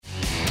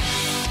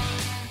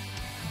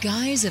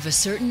Guys of a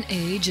Certain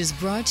Age is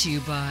brought to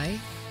you by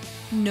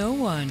no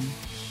one.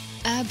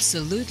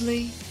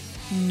 Absolutely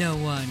no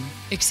one.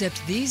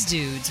 Except these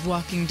dudes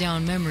walking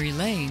down memory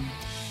lane.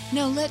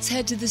 Now let's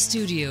head to the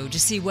studio to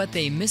see what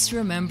they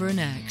misremember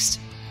next.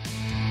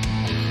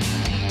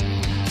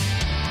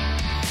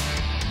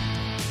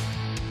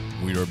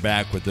 We are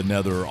back with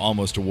another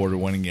almost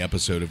award-winning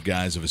episode of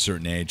Guys of a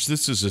Certain Age.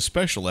 This is a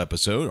special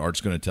episode.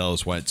 Art's going to tell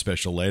us why it's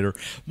special later.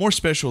 More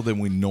special than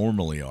we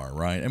normally are,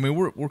 right? I mean,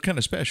 we're kind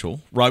of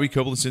special. Robbie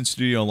Koblenz in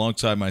studio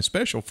alongside my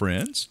special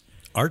friends.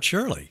 Art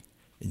Shirley.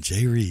 And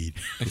Jay Reed,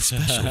 a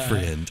special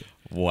friend.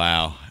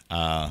 Wow.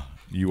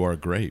 You are a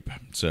grape.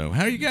 So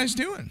how are you guys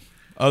doing?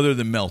 Other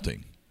than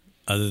melting.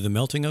 Other than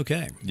melting,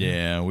 okay.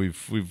 Yeah,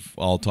 we've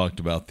all talked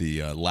about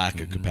the lack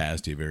of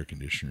capacity of air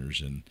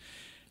conditioners and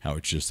how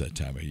it's just that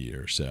time of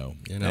year. So,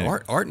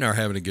 Art and I are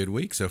having a good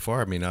week so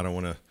far. I mean, I don't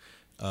want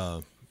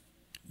to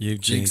you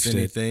jinx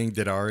anything.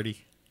 Did I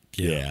already?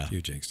 Yeah.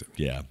 You jinxed it.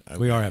 Yeah.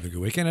 We are having a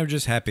good week, and I'm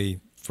just happy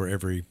for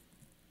every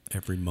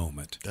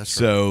moment.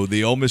 So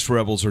the Ole Miss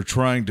Rebels are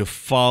trying to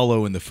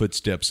follow in the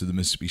footsteps of the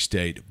Mississippi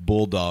State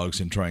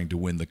Bulldogs and trying to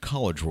win the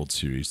College World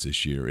Series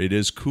this year. It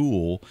is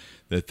cool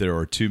that there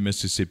are two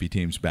Mississippi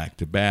teams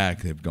back-to-back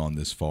that have gone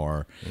this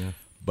far,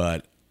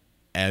 but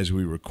as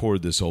we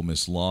record this, Ole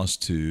Miss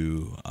lost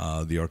to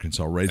the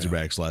Arkansas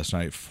Razorbacks last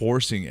night,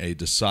 forcing a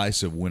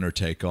decisive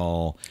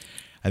winner-take-all.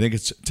 I think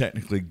it's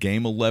technically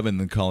Game 11 in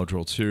the College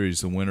World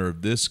Series. The winner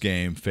of this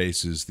game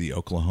faces the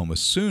Oklahoma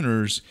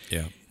Sooners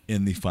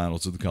in the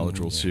finals of the College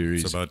World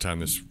Series. So by the time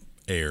this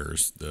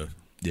airs,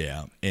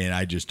 and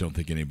I just don't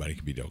think anybody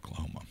can beat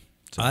Oklahoma.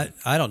 So.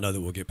 I don't know that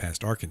we'll get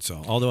past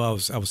Arkansas. Although I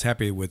was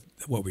happy with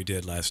what we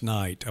did last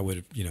night. I would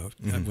have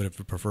I would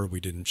have preferred we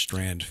didn't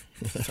strand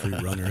three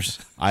runners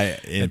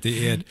at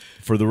the end.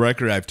 For the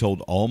record, I've told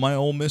all my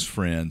Ole Miss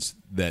friends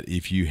that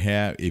if you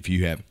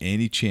have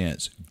any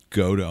chance,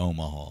 go to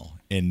Omaha,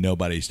 and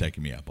nobody's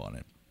taking me up on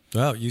it.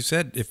 Well, you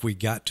said if we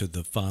got to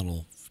the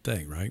final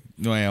thing, right?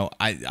 Well,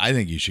 I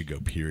think you should go,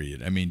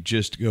 period. I mean,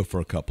 just go for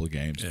a couple of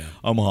games. Yeah.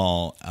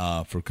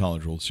 Omaha for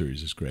College World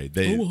Series is great.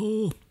 They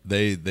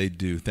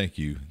do. Thank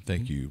you,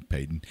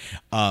 Peyton.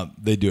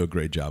 They do a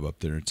great job up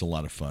there. It's a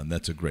lot of fun.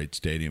 That's a great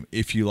stadium.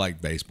 If you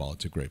like baseball,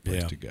 it's a great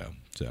place to go.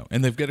 So,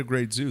 and they've got a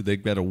great zoo.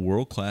 They've got a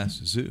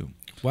world-class zoo.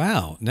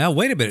 Wow. Now,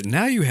 wait a minute.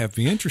 Now you have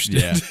me interested.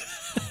 Yeah.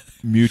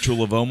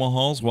 Mutual of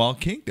Omaha's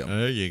Wild Kingdom.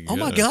 there you go. Oh,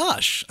 my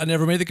gosh. I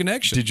never made the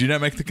connection. Did you not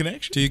make the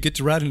connection? Do you get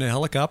to ride in a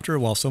helicopter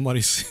while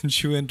somebody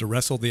sends you in to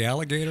wrestle the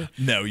alligator?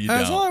 No, you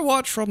As don't. I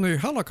watch from the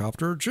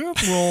helicopter, Jim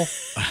will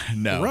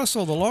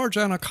wrestle the large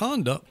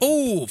anaconda.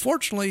 Oh,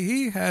 fortunately,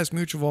 he has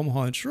Mutual of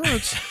Omaha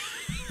insurance,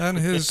 and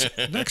his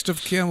next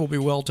of kin will be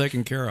well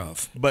taken care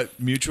of. But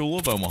Mutual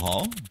of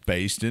Omaha,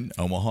 based in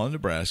Omaha,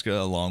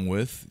 Nebraska, along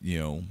with,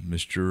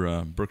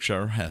 Mr.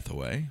 Berkshire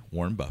Hathaway,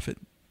 Warren Buffett.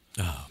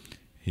 Oh.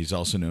 He's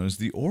also known as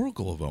the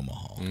Oracle of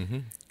Omaha. Mm-hmm.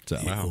 So,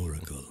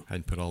 Oracle.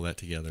 Hadn't put all that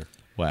together.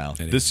 Wow.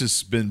 This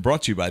has been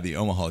brought to you by the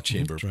Omaha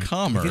Chamber of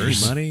Commerce. Do we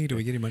get any money? Do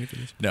we get any money for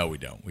this? No, we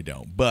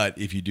don't. But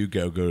if you do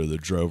go to the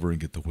Drover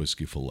and get the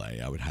whiskey filet,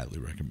 I would highly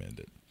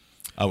recommend it.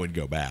 I wouldn't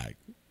go back,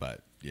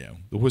 but,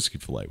 the whiskey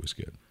filet was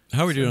good.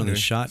 How are we doing on the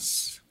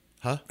shots?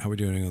 Huh? How are we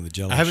doing on the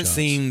Jello I haven't shots?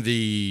 seen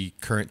the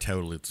current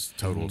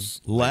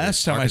totals.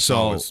 Last time Arkansas I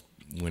saw was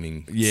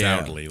winning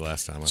soundly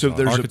last time I saw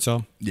there's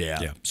Arkansas?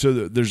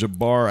 So there's a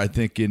bar, I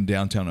think, in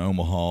downtown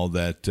Omaha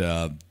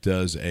that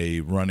does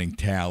a running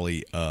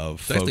tally of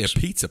It's folks. actually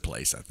a pizza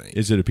place, I think.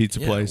 Is it a pizza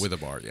place? With a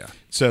bar, yeah.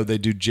 So they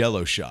do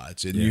Jello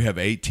shots, and you have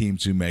 8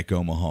 teams who make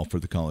Omaha for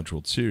the College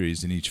World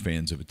Series, and each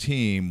fans of a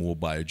team will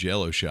buy a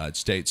Jello shot.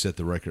 State set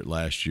the record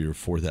last year,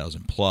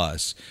 4,000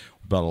 plus.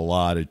 Bought a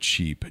lot of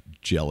cheap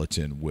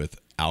gelatin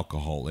with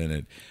alcohol in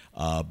it.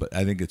 But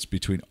I think it's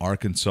between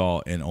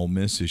Arkansas and Ole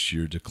Miss this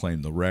year to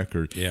claim the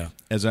record. Yeah.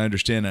 As I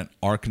understand, an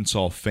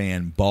Arkansas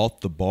fan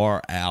bought the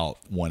bar out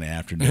one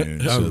afternoon.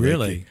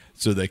 Really?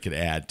 So they could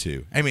add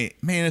to. I mean,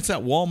 man, it's that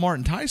Walmart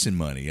and Tyson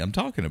money I'm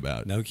talking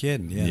about. No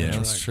kidding. Yeah,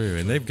 That's right. true.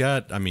 And they've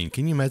got, I mean,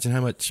 can you imagine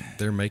how much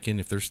they're making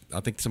if there's, I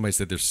think somebody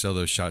said they sell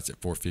those shots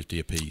at $4.50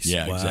 a piece.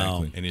 Yeah, Wow.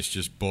 exactly. And it's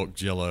just bulk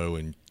Jello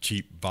and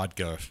cheap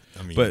vodka.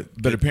 I mean, But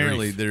good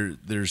apparently grief.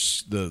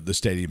 there's the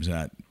stadium's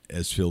not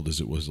as filled as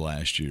it was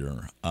last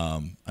year.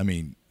 I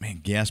mean,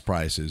 man, gas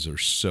prices are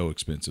so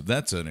expensive.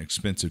 That's an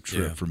expensive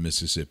trip from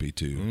Mississippi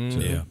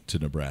to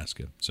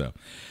Nebraska. So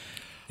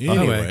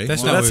Anyway,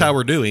 that's that's how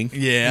we're doing.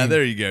 yeah,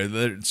 there you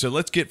go. So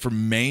let's get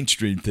from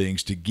mainstream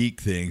things to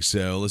geek things.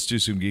 So let's do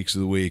some geeks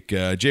of the week.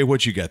 Jay,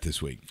 what you got this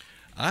week?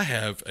 I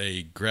have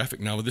a graphic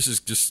novel. This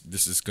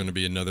is going to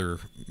be another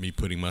me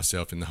putting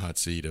myself in the hot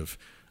seat of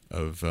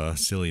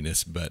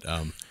silliness, but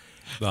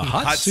The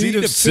hot seat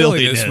of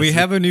silliness. We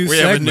have a new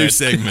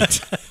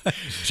segment.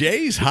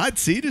 Jay's Hot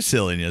Seat of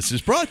Silliness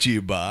is brought to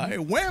you by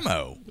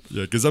Whammo.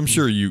 Yeah, because I'm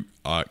sure you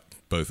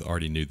both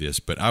already knew this,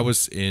 but I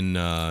was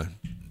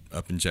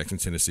up in Jackson,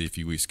 Tennessee a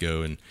few weeks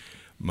ago, and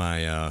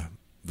my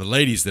the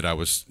ladies that I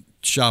was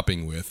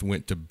shopping with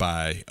went to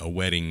buy a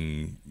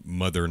wedding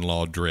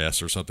mother-in-law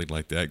dress or something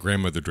like that,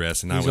 grandmother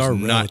dress, and These I was are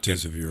not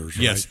relatives of yours,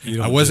 right? Yes, You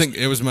don't I wasn't.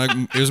 It was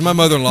my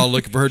mother-in-law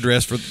looking for her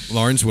dress for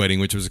Lauren's wedding,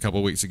 which was a couple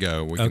of weeks ago,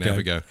 a week and a half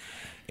ago.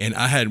 And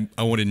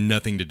I wanted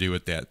nothing to do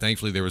with that.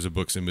 Thankfully, there was a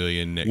Books A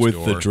Million next door.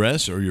 With the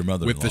dress or your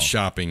mother-in-law? With the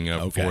shopping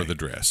Okay. for the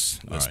dress.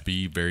 Let's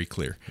be very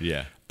clear.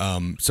 Yeah.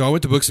 So I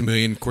went to Books A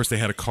Million. Of course, they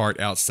had a cart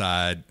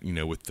outside,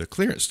 with the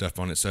clearance stuff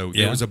on it. So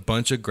there was a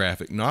bunch of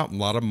a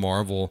lot of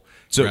Marvel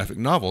graphic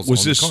novels on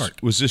the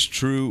cart. Was this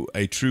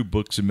a true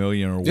Books A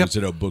Million, or was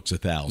it a Books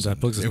 1,000?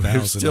 That Books It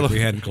 1,000 was still like we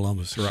had in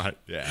Columbus. Right.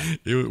 Yeah.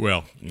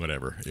 Well,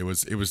 whatever. That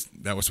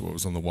was what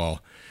was on the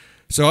wall.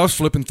 So I was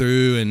flipping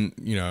through, and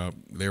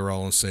they were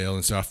all on sale,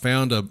 and so I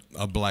found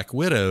a Black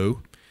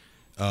Widow.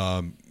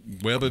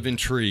 Web of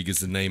Intrigue is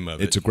the name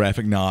of it. It's a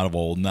graphic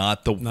novel,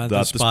 not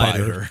the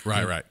spider.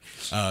 Right.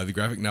 The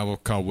graphic novel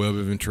called Web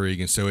of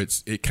Intrigue, and so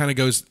it kind of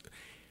goes.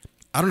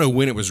 I don't know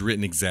when it was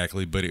written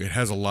exactly, but it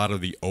has a lot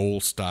of the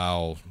old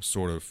style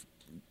sort of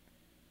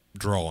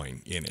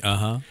drawing in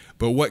it.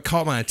 But what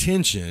caught my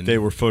attention, They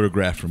were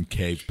photographed from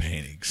cave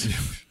paintings.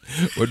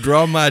 what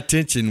drew my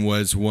attention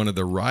was one of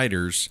the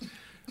writers,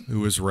 who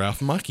was Ralph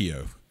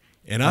Macchio,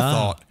 and I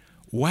thought,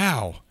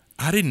 wow,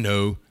 I didn't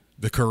know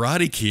the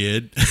Karate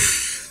Kid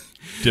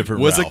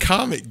Different was Ralph. a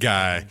comic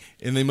guy,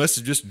 and they must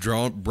have just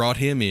brought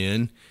him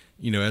in,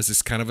 as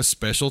this kind of a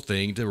special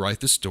thing to write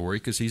the story,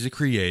 because he's a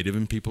creative,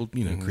 and people,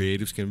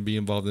 creatives can be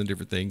involved in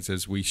different things,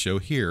 as we show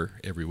here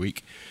every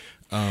week.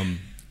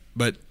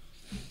 But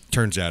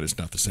turns out it's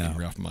not the same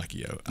Ralph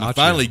Macchio. I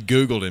finally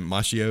Googled him,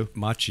 Macchio.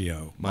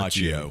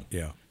 Machio.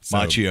 Yeah.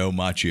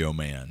 Machio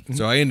Man.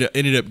 So I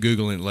ended up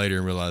Googling it later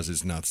and realized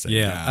it's not the same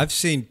Yeah, guy. I've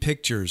seen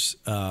pictures,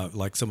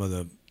 like some of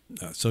the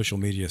social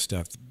media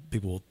stuff.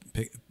 People will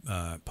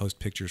post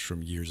pictures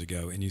from years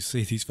ago, and you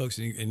see these folks,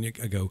 and you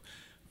go,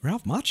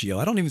 Ralph Macchio,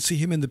 I don't even see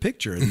him in the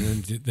picture.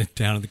 And then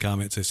down in the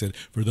comments, they said,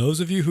 for those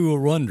of you who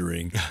are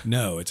wondering,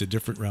 no, it's a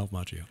different Ralph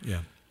Macchio. Yeah.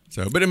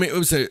 So, but I mean,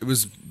 it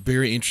was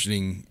very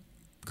interesting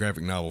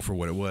graphic novel for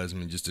what it was. I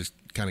mean, just to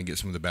kind of get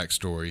some of the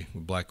backstory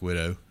with Black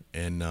Widow,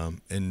 and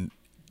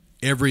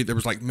there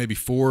was like maybe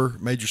 4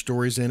 major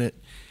stories in it.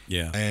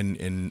 Yeah.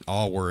 And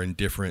all were in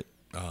different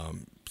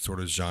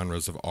sort of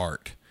genres of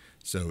art.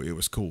 So it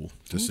was cool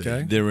to see.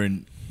 They were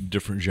in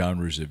different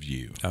genres of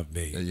you. Of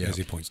me, as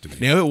he points to me.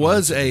 Now it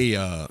was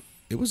a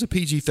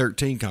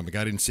PG-13 comic.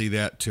 I didn't see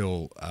that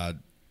till I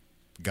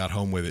got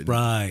home with it.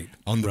 Right.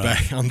 On the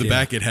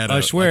back it had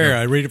I swear,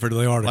 I read it for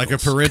the article. like a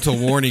parental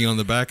warning on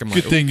the back. I'm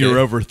like, Good thing you're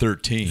over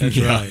 13. That's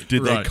right.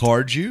 Did they Right.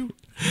 card you?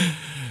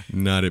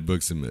 Not at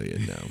Books A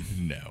Million, no.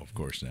 No, of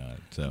course not.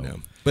 So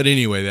No. But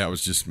anyway, that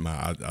was just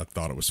I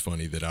thought it was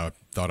funny that I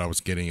thought I was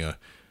getting a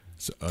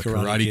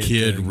Karate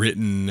Kid thing.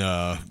 written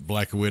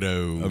Black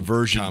Widow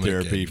aversion comic,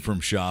 therapy and from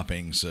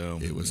shopping. So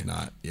it was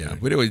not. Yeah,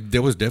 but it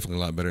was definitely a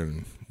lot better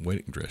than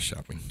wedding dress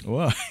shopping.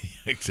 Well,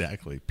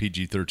 exactly.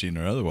 PG-13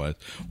 or otherwise.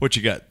 What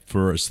you got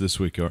for us this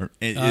week, Art?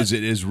 Is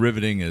it as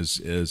riveting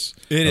as It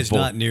is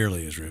not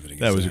nearly as riveting.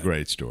 That as was a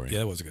great story. Yeah,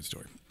 that was a good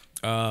story.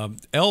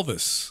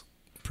 Elvis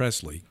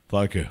Presley.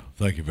 Thank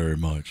you very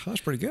much.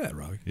 That's pretty good,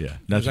 Robbie. Yeah,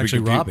 That was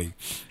actually Robbie.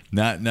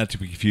 Not to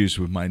be confused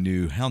with my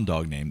new hound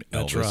dog named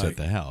That's Elvis right. at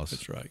the house.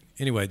 That's right.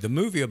 Anyway, the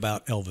movie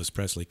about Elvis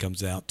Presley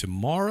comes out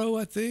tomorrow,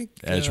 I think.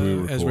 As we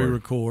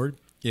record.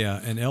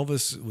 Yeah, and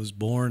Elvis was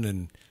born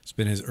and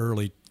spent his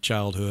early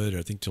childhood,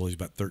 I think till he's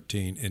about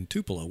 13, in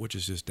Tupelo, which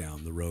is just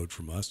down the road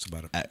from us.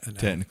 About an hour.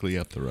 Technically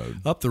up the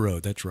road. Up the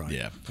road, that's right.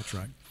 Yeah. That's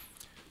right.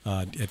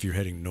 If you're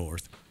heading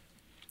north,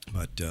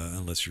 but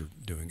unless you're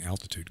doing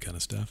altitude kind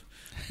of stuff.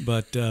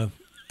 But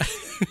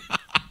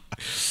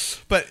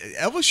But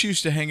Elvis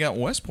used to hang out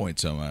in West Point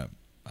some,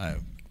 I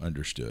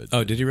understood.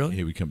 Oh, did he really?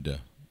 He would come down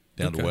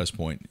to Okay. West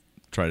Point,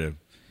 try to,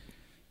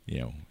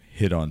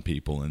 hit on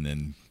people, and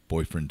then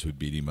boyfriends would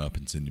beat him up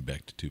and send him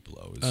back to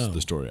Tupelo. Is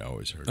the story I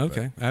always heard.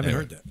 Okay. But I haven't anyway.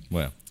 heard that.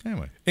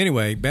 Well,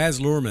 Anyway, Baz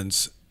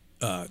Luhrmann's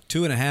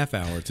 2.5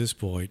 hour at this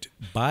point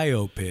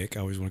biopic,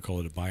 I always want to call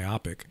it a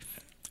biopic,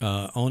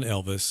 on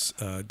Elvis,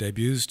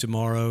 debuts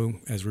tomorrow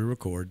as we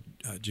record,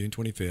 June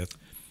 25th,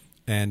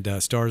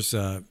 and stars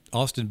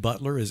Austin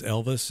Butler as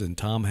Elvis and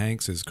Tom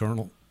Hanks as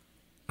Colonel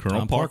Colonel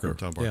Tom Parker.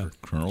 Tom Parker. Yeah.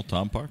 Colonel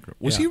Tom Parker.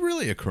 Was Yeah. he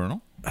really a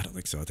colonel? I don't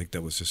think so. I think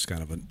that was just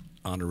kind of an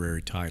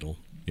honorary title.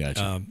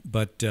 Gotcha.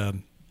 But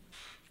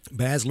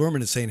Baz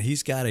Luhrmann is saying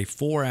he's got a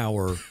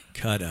 4-hour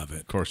cut of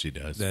it. Of course he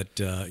does. That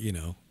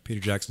Peter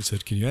Jackson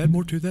said, "Can you add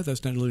more to that?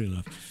 That's not really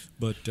enough."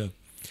 But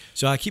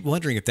so I keep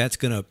wondering if that's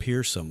going to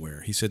appear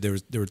somewhere. He said there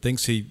were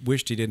things he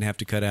wished he didn't have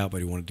to cut out, but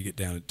he wanted to get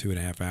down at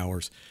 2.5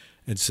 hours.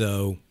 And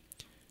so,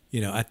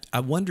 I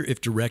wonder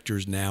if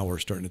directors now are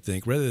starting to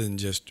think, rather than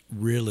just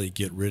really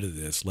get rid of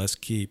this, let's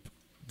keep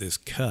this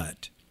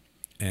cut,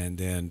 and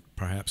then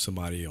perhaps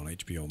somebody on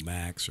HBO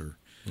Max or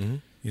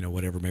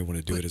whatever may want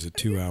to do it as a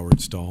 2-hour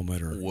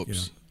installment or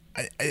Whoops.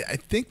 I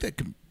think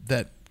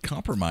that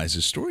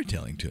compromises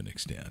storytelling to an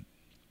extent.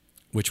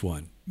 Which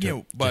one?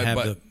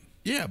 By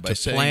Yeah, by to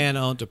saying, plan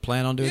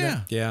on doing Yeah.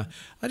 that. Yeah,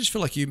 I just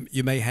feel like you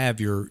may have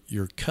your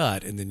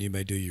cut, and then you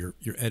may do your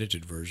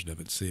edited version of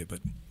it and see it.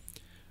 But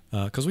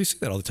because we see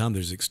that all the time,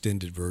 there's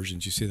extended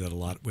versions. You see that a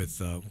lot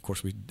with, of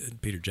course,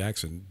 Peter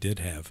Jackson did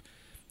have,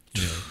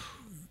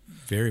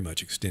 very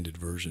much extended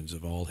versions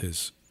of all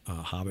his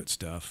Hobbit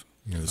stuff,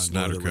 the Lord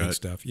Snyder of the Rings Cut.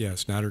 stuff. Yeah,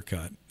 Snyder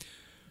cut.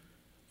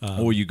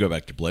 or you go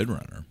back to Blade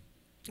Runner.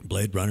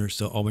 Blade Runner,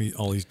 so all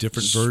these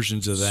different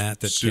versions of that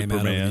came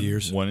out over the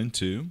years. 1 and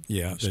 2.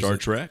 Yeah, there's Star a-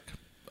 Trek,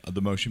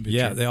 the motion picture.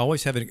 Yeah, they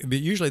always have it, but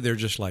usually they're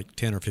just like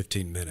 10 or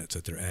 15 minutes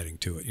that they're adding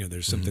to it.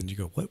 There's something you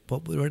go,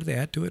 what did they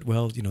add to it?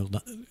 Well,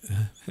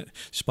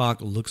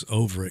 Spock looks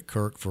over at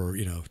Kirk for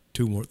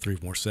 3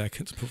 more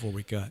seconds before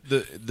we cut.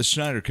 The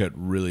Snyder Cut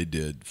really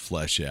did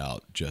flesh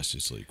out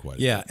Justice League quite a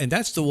bit. Yeah, and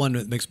that's the one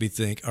that makes me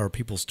think: are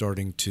people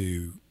starting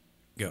to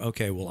go,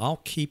 okay, well,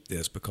 I'll keep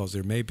this because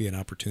there may be an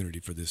opportunity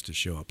for this to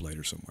show up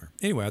later somewhere.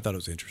 Anyway, I thought it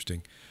was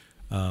interesting.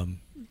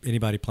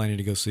 Anybody planning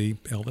to go see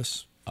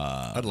Elvis?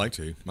 I'd like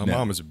to. My No.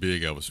 mom is a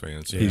big Elvis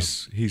fan. So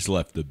He's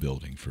left the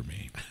building for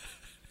me.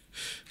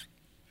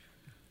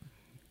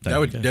 that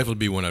would definitely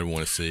be one I'd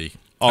want to see.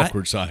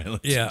 Awkward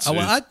silence. Yeah,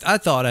 well, I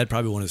thought I'd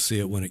probably want to see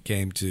it when it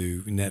came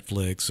to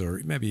Netflix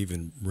or maybe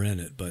even rent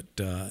it, but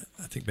I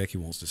think Becky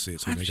wants to see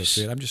it, so we may go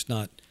see it. I'm just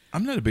not.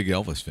 I'm not a big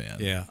Elvis fan.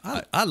 Yeah,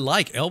 I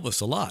like Elvis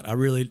a lot. I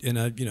really,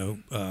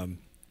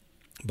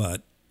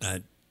 but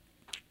I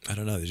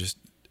don't know.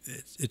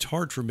 It's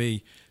hard for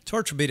me. It's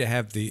hard for me to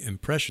have the the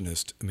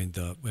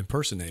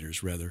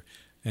impersonators rather,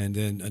 and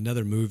then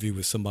another movie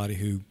with somebody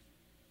who,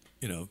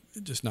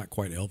 just not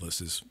quite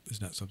Elvis is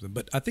not something.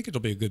 But I think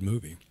it'll be a good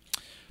movie,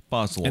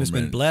 Baz Luhrmann. and it's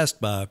been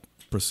blessed by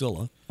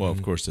Priscilla. Well,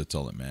 of course, that's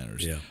all that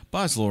matters. Yeah.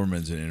 Baz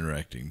Luhrmann's an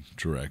interacting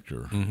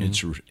director.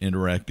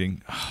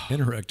 Interacting.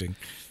 Interacting.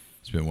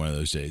 It's been one of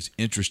those days.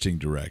 Interesting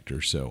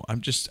director. So I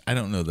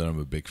don't know that I'm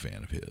a big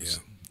fan of his.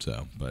 Yeah.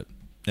 So, but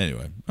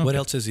anyway. What okay.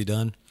 else has he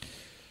done?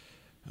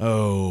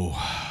 Oh,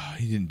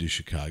 he didn't do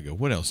Chicago.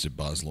 What else did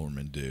Baz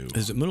Luhrmann do?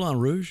 Is it Moulin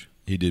Rouge?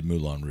 He did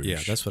Moulin Rouge. Yeah,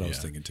 that's what I was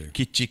thinking too.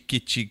 Kitschy,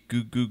 kitschy,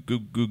 goo, goo, goo,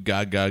 goo,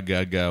 gaga,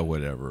 gaga,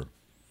 whatever.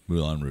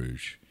 Moulin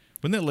Rouge.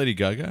 Wasn't that Lady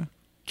Gaga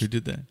who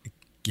did that?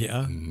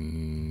 Yeah,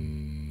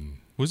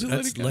 Was it Lady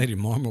that's Gaga? Lady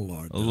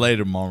Marmalade.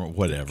 Lady Marmalade,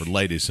 whatever.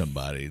 Lady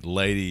somebody.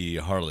 Lady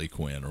Harley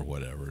Quinn or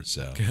whatever.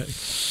 So. Okay. I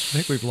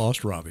think we've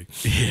lost Robbie.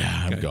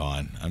 Yeah, Okay.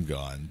 I'm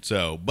gone.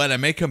 So, but I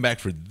may come back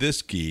for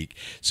this geek.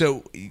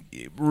 So,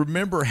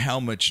 remember how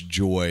much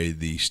joy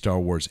the Star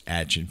Wars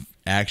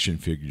action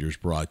figures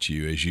brought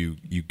you as you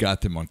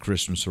got them on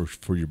Christmas or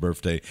for your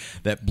birthday.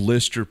 That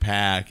blister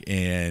pack,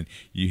 and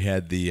you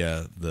had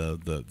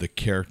the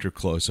character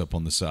close up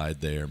on the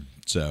side there.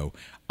 So,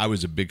 I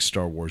was a big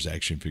Star Wars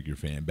action figure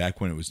fan. Back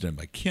when it was done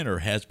by Kenner,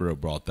 Hasbro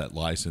brought that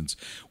license.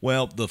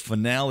 Well, the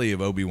finale of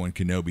Obi-Wan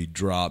Kenobi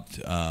dropped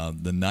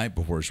the night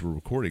before as we're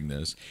recording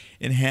this,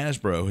 and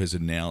Hasbro has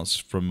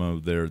announced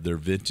from their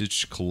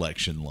vintage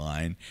collection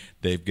line,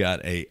 they've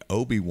got a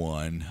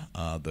Obi-Wan,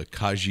 the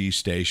Kaji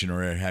Station,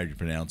 or how you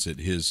pronounce it,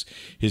 his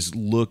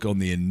look on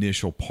the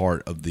initial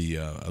part of the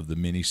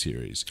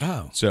miniseries.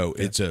 Oh, So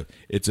it's a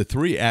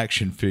 3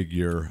 action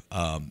figure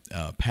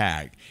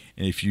pack.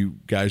 And if you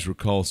guys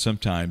recall,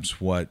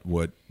 sometimes what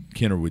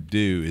Kenner would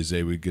do is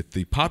they would get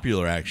the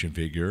popular action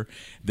figure,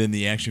 then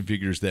the action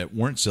figures that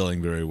weren't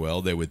selling very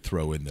well, they would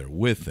throw in there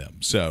with them.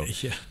 So,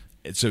 Yeah.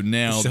 so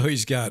now, So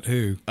he's got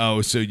who?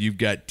 oh, so you've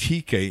got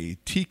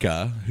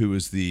Tika, who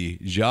was the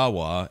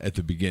Jawa at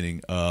the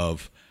beginning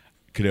of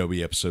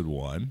Kenobi Episode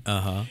 1.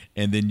 Uh-huh.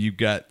 And then you've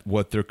got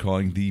what they're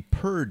calling the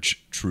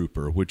Purge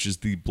Trooper, which is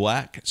the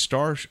black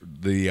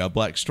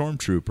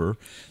Stormtrooper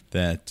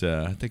that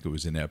I think it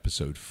was in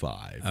Episode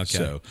 5.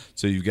 Okay.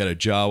 So you've got a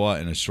Jawa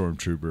and a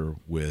Stormtrooper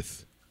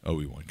with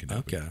Obi-Wan Kenobi.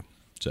 Okay.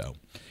 So,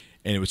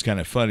 and it was kind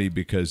of funny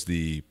because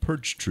the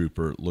Purge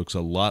Trooper looks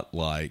a lot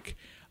like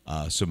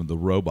some of the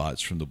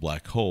robots from the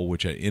Black Hole,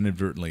 which I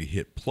inadvertently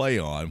hit play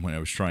on when I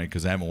was trying,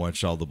 because I haven't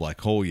watched all the Black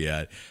Hole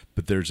yet.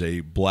 But there's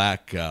a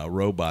black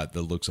robot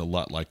that looks a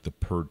lot like the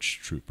Purge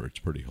Trooper. It's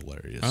pretty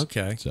hilarious.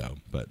 Okay. So,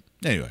 but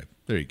anyway,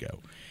 there you go.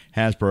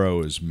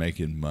 Hasbro is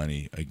making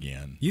money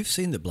again. You've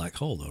seen the Black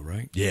Hole, though,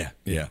 right? Yeah.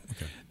 Okay.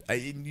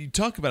 You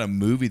talk about a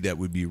movie that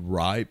would be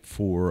ripe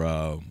for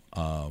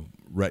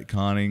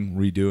retconning,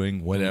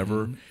 redoing,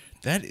 whatever.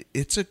 That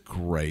it's a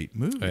great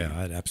movie. Yeah,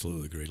 I'd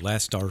absolutely agree.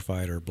 Last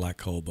Starfighter,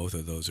 Black Hole, both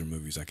of those are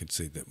movies I could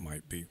see that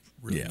might be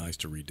really nice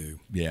to redo.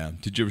 Yeah.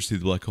 Did you ever see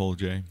the Black Hole,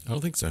 Jay? I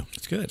don't think so.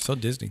 It's good. It's on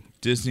Disney.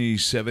 Disney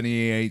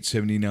 78,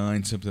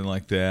 79, something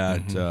like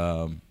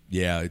that.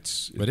 Yeah,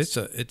 it's But it's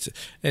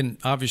and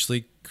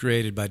obviously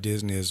created by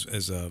Disney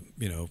as a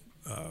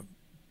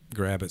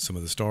grab at some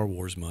of the Star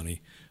Wars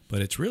money,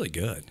 but it's really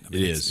good. I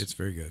mean, It is. It's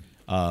very good.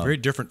 Very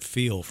different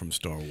feel from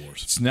Star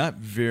Wars. It's not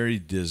very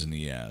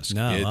Disney-esque.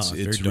 No, it's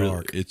very really,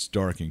 dark. it's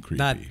dark and creepy.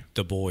 Not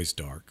The Boys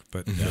dark,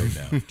 but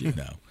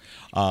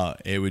No.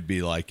 It would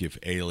be like if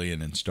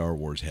Alien and Star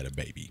Wars had a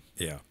baby.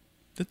 yeah.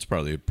 That's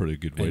probably a pretty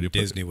good way And to put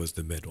Disney was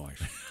the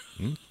midwife.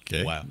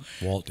 Okay. Wow.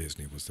 Walt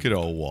Disney was the Good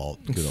old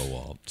Walt. Good old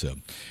Walt. So,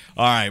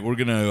 all right, we're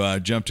going to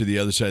jump to the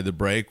other side of the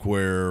break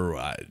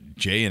where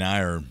Jay and I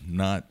are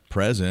not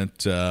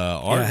present.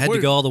 I had to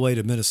go all the way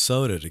to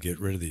Minnesota to get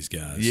rid of these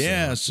guys.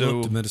 Yeah, so I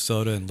went to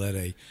Minnesota and led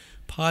a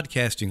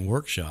podcasting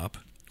workshop,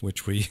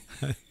 which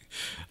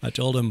I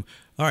told them,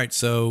 all right,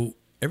 so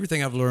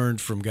everything I've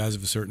learned from guys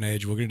of a certain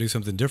age, we're going to do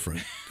something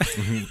different.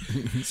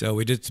 So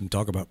we did some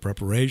talk about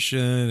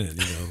preparation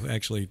and,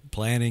 actually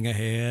planning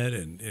ahead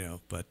and,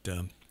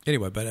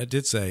 anyway, but I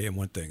did say, and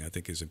one thing I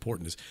think is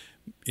important is,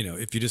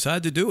 if you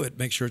decide to do it,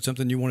 make sure it's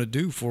something you want to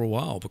do for a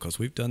while, because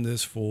we've done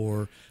this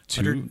for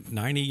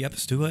 190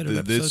 episodes, 200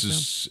 episodes. This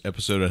is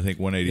episode, I think,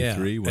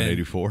 183,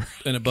 184.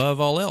 And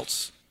above all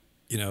else,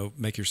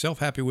 make yourself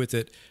happy with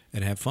it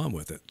and have fun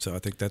with it. So I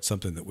think that's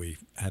something that we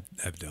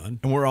have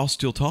done. And we're all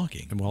still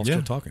talking. And we're all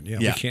still talking. Yeah,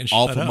 we can't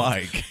off shut the up.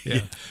 mic.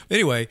 Yeah.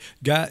 Anyway,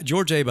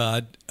 George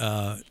Abad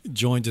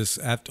joined us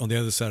on the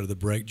other side of the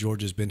break.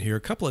 George has been here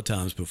a couple of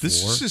times before.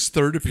 This is his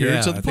third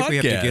appearance on the I think podcast. we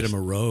have to get him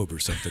a robe or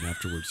something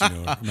afterwards,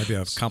 or maybe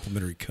a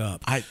complimentary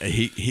cup.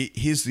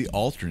 He's the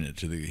alternate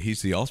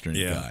he's the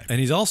alternate guy. And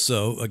he's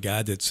also a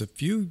guy that's a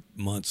few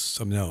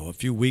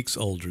weeks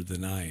older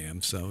than I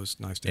am. So it's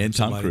nice to have and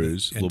Tom somebody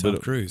Cruise. And Tom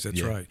Cruise,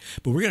 that's right.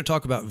 But we're going to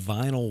talk about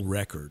vinyl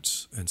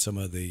records and some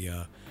of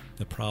the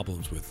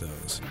problems with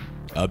those.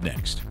 Up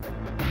next.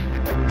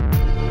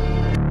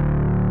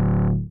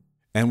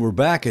 And we're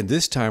back, and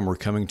this time we're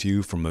coming to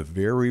you from a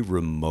very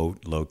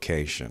remote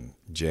location.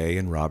 Jay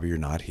and Robbie are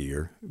not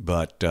here,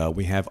 but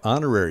we have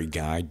honorary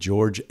guy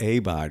George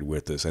Abad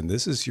with us, and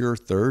this is your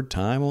third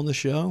time on the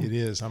show? It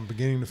is. I'm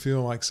beginning to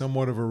feel like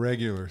somewhat of a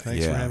regular.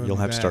 Thanks for having me you'll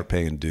have back. to start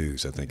paying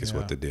dues, I think is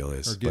what the deal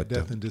is. Or get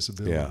death and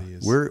disability. Yeah.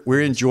 Is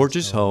We're in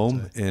George's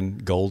home in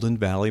Golden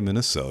Valley,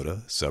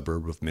 Minnesota,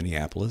 suburb of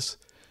Minneapolis.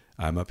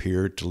 I'm up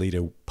here to lead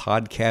a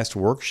podcast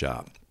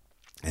workshop.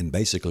 And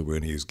basically, we're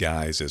going to use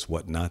guys as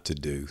what not to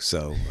do.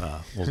 So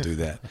we'll do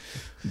that.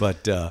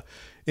 But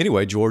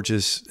anyway, George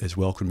has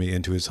welcomed me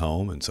into his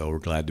home, and so we're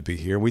glad to be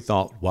here. We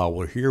thought while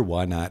we're here,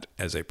 why not,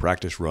 as a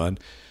practice run,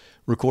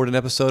 record an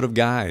episode of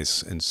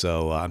Guys. And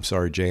so I'm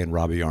sorry Jay and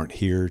Robbie aren't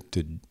here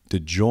to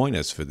join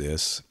us for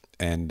this.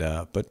 And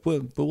but we'll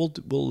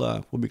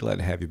be glad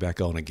to have you back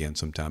on again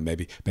sometime.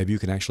 Maybe you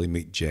can actually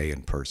meet Jay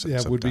in person. Yeah,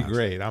 it would be sometimes.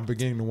 great. I'm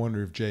beginning to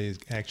wonder if Jay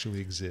actually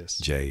exists.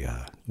 Jay,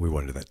 we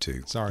wondered that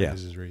too. Sorry,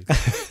 Mrs. Reed.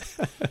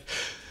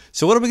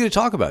 So what are we going to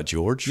talk about,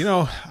 George?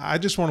 I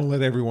just want to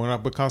let everyone know,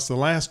 because the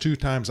last two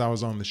times I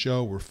was on the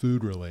show were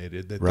food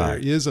related, that there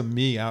is a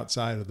me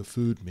outside of the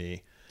food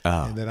me,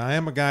 and that I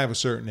am a guy of a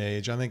certain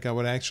age. I think I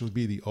would actually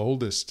be the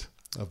oldest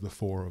of the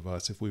four of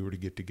us if we were to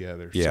get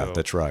together. Yeah, so,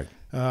 that's right.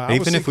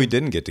 Even if we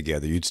didn't get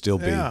together, you'd still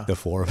be the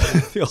four of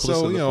us.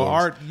 So,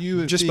 Art,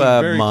 you just being by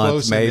a very month,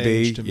 close maybe. in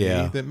age to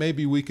me, that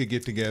maybe we could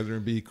get together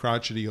and be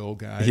crotchety old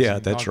guys. Yeah,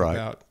 and that's talk right.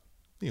 About,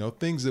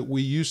 things that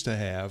we used to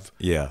have.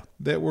 Yeah.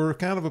 That were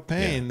kind of a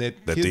pain. Yeah.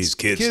 That these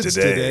kids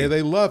today,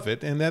 they love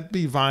it, and that'd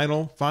be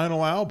vinyl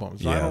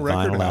albums, vinyl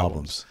record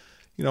albums.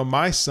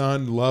 My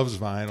son loves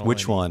vinyl.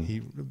 Which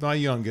one? My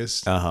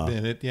youngest,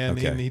 Bennett. Yeah,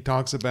 Okay. and he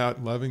talks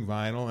about loving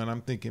vinyl, and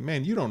I'm thinking,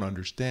 man, you don't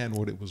understand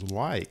what it was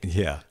like.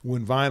 Yeah.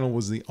 When vinyl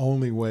was the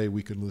only way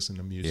we could listen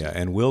to music. Yeah,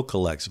 and Will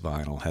collects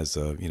vinyl, has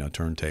a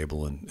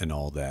turntable and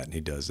all that, and he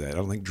does that. I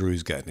don't think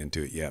Drew's gotten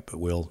into it yet, but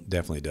Will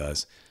definitely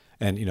does.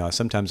 And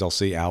sometimes I'll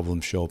see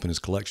albums show up in his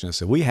collection and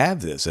say, "We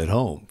have this at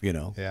home,"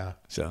 Yeah.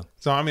 So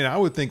I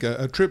would think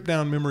a trip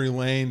down memory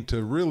lane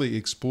to really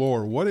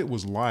explore what it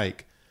was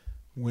like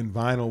when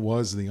vinyl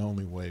was the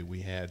only way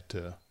we had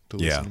to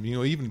listen.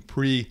 Even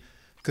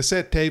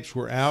cassette tapes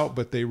were out,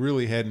 but they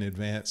really hadn't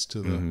advanced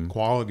to the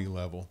quality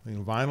level.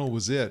 Vinyl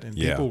was it, and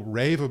people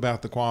rave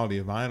about the quality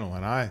of vinyl.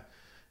 And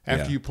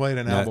after you played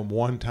an album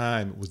one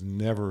time, it was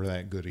never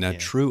that good again. Now,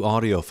 true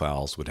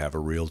audiophiles would have a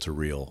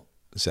reel-to-reel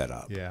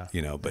setup. Yeah.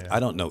 But I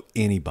don't know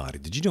anybody.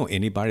 Did you know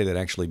anybody that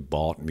actually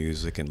bought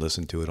music and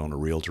listened to it on a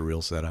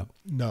reel-to-reel setup?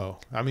 No.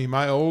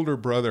 My older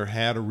brother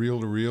had a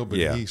reel-to-reel, but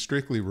he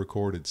strictly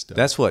recorded stuff.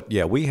 That's what,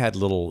 we had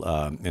little,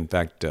 in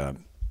fact,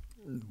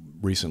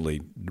 recently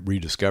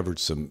rediscovered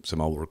some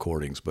old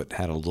recordings, but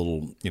had a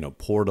little,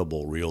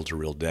 portable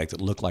reel-to-reel deck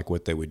that looked like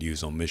what they would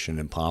use on Mission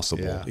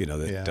Impossible,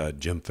 that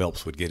Jim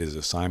Phelps would get his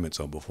assignments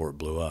on before it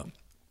blew up.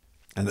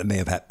 And that may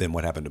have been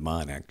what happened to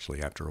mine,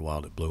 actually. After a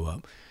while, it blew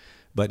up.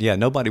 But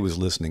nobody was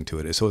listening to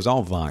it. So it was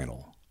all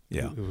vinyl.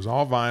 Yeah. It was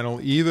all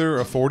vinyl, either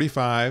a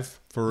 45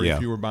 for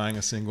if you were buying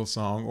a single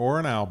song, or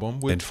an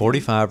album. And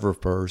 45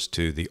 refers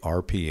to the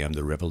RPM,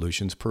 the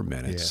revolutions per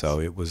minute. Yes.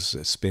 So it was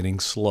spinning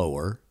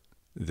slower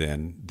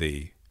than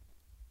the...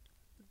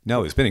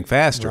 No, it's spinning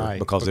faster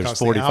because there's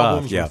 45. The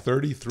albums were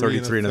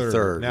 33 and a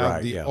third. Now,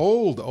 the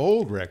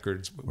old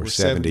records were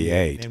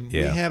 78. And we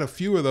had a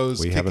few of those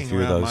kicking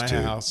around my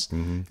house,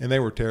 and they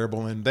were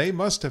terrible. And they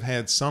must have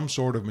had some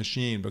sort of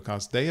machine,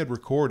 because they had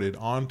recorded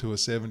onto a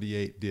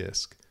 78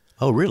 disc.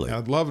 Oh, really? And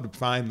I'd love to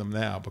find them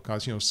now,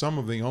 because some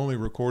of the only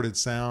recorded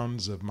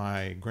sounds of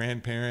my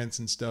grandparents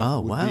and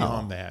stuff would be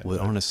on that.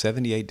 On a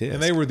 78 disc.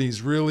 And they were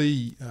these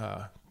really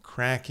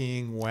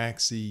cracking,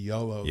 waxy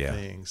yellow Yeah.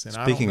 things. And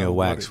I Speaking don't know of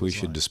what wax, it we was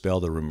should like. dispel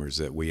the rumors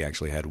that we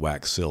actually had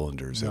wax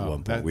cylinders at No,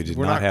 one point. that- We did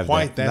we're not not have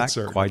quite that not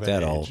certain quite of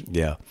that an old. age.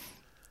 Yeah.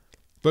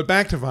 But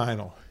back to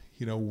vinyl.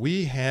 You know,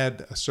 we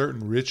had a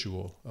certain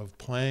ritual of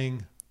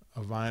playing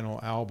a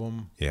vinyl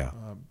album. Yeah.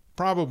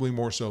 Probably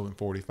more so than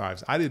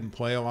 45s. I didn't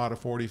play a lot of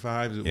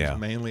 45s. It Yeah. was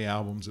mainly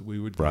albums that we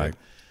would get. Right.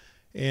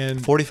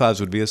 And 45s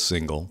would be a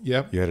single.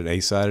 Yep. You had an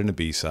A side and a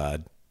B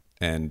side,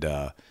 and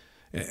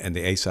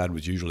the A side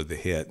was usually the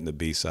hit, and the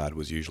B side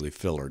was usually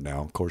filler.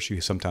 Now, of course, you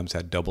sometimes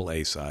had double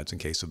A sides in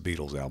case of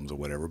Beatles albums or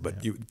whatever,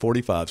 but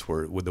 45s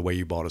were the way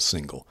you bought a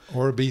single.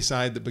 or a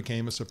B-side that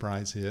became a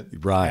surprise hit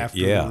Right. after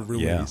Yeah. the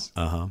release.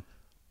 Yeah. Uh-huh.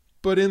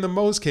 But in the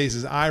most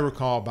cases, I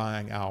recall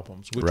buying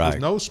albums, which Right. was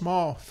no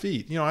small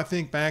feat. You know, I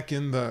think back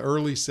in the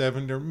early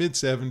 70s or mid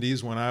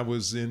 70s when I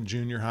was in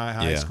junior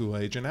high Yeah. school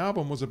age, an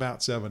album was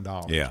about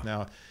 $7. Yeah.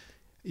 Now,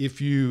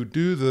 if you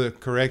do the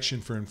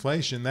correction for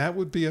inflation, that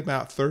would be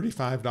about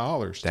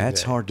 $35 today.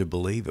 That's hard to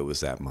believe it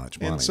was that much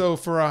money. And so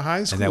for a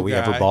high school and that we guy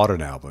ever bought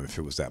an album if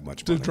it was that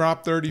much to money.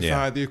 drop 35,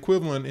 Yeah. the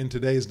equivalent in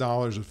today's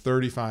dollars of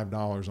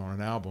 $35 on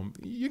an album,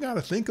 you got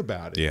to think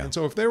about it. Yeah. And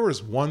so if there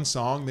was one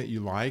song that you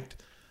liked,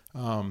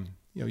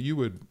 you know, you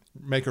would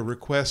make a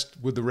request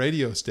with the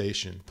radio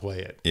station, play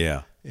it.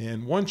 Yeah.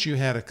 And once you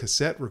had a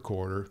cassette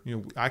recorder, you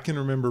know, I can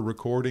remember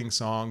recording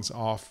songs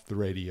off the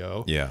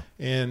radio. Yeah.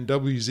 And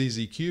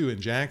WZZQ in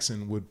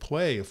Jackson would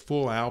play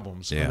full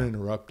albums Yeah.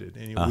 uninterrupted.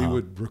 And we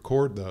would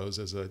record those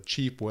as a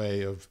cheap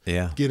way of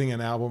Yeah. getting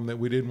an album that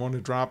we didn't want to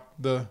drop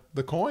the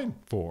coin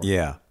for.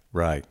 Yeah,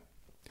 right.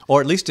 Or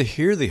at least to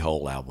hear the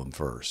whole album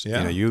first. Yeah.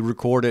 You know, you'd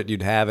record it,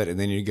 you'd have it, and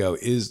then you'd go,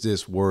 is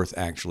this worth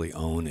actually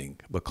owning?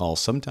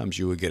 Because sometimes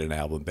you would get an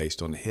album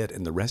based on a hit,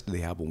 and the rest of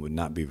the album would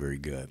not be very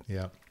good.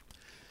 Yeah.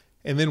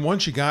 And then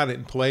once you got it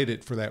and played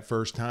it for that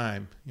first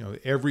time, you know,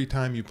 every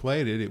time you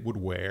played it, it would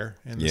wear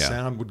and the Yeah.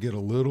 sound would get a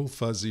little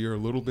fuzzier, a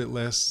little bit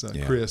less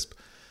Yeah. crisp.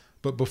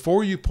 But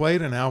before you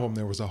played an album,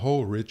 there was a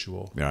whole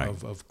ritual Right.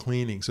 of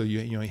cleaning. So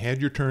you had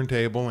your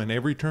turntable, and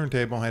every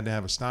turntable had to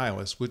have a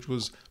stylus, which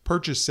was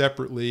purchased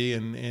separately,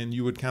 and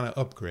you would kind of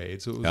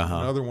upgrade. So it was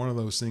another one of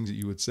those things that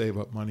you would save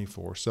up money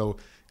for. So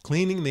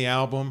cleaning the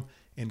album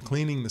and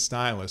cleaning the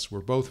stylus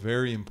were both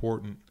very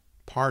important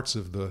parts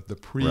of the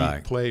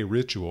pre-play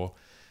ritual.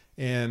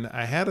 And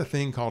I had a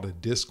thing called a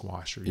disc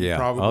washer. You Yeah.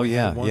 probably Oh,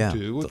 yeah, had one yeah.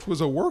 too, which was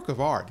a work of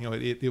art. You know,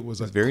 it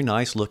was a Very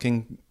nice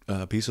looking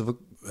piece of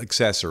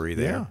accessory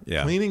there.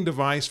 Yeah. cleaning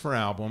device for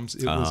albums.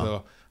 It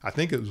was I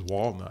think it was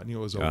walnut. You know,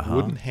 it was a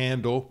wooden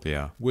handle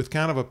Yeah. with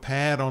kind of a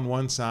pad on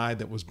one side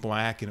that was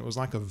black, and it was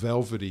like a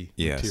velvety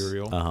Yes.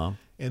 material.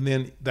 And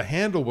then the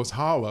handle was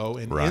hollow,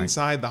 and Right.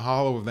 inside the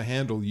hollow of the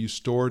handle, you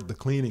stored the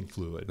cleaning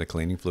fluid. The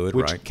cleaning fluid,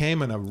 Which right?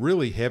 came in a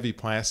really heavy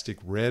plastic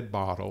red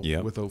bottle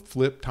Yep. with a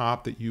flip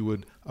top that you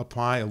would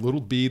apply a little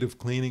bead of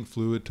cleaning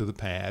fluid to the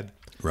pad.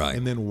 Right.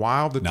 And then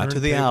while the Not to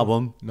the turntable-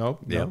 album. No.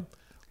 Yep.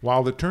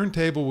 While the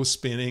turntable was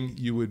spinning,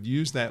 you would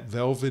use that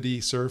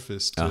velvety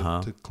surface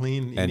to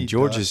clean. And any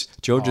George's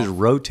dust off.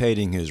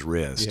 rotating his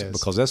wrist Yes.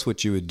 because that's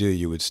what you would do.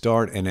 You would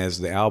start, and as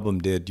the album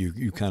did,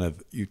 you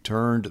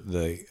turned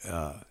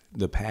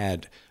the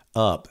pad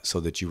up so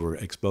that you were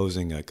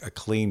exposing a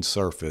clean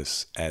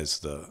surface as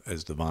the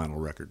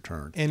vinyl record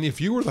turned. And if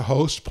you were the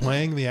host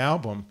playing the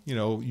album, you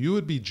know, you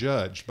would be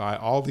judged by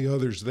all the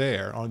others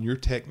there on your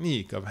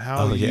technique of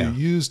how you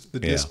used the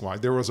disc wash.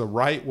 There was a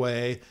right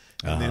way,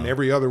 and then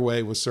every other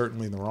way was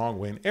certainly the wrong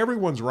way. And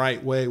everyone's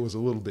right way was a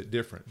little bit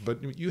different.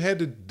 But you had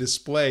to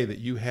display that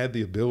you had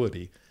the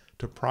ability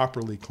to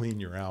properly clean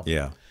your album.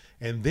 Yeah.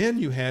 And then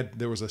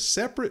there was a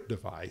separate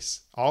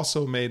device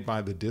also made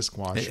by the disc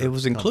washer. It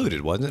was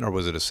included, wasn't it? Or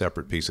was it a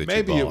separate piece that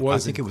Maybe you it bought?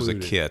 was I think it was a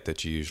included. kit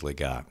that you usually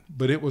got.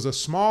 But it was a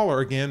smaller,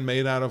 again,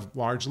 made out of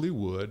largely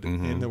wood,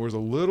 and there was a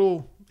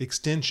little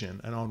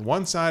extension. And on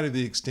one side of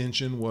the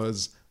extension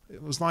was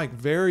like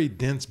very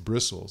dense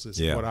bristles, is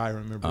Yeah. what I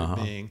remember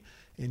it being.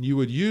 And you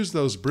would use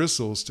those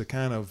bristles to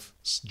kind of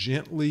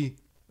gently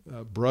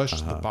brush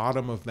the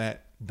bottom of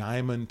that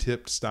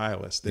diamond-tipped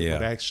stylus that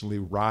would actually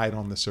ride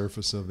on the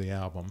surface of the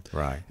album.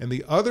 Right. And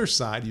the other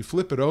side, you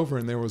flip it over,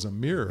 and there was a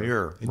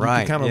mirror. And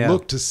right, you could kind of yeah.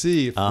 look to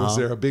see if was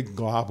there a big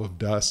glob of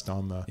dust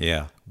on the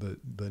Yeah.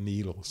 the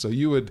needle. So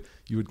you would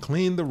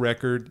clean the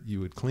record, you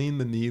would clean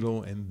the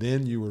needle, and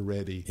then you were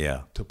ready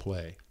to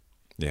play.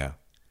 Yeah.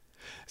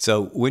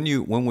 So when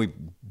we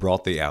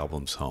brought the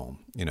albums home,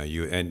 you know,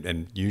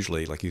 and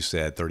usually, like you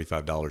said,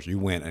 $35, you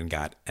went and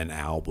got an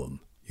album.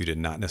 You did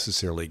not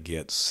necessarily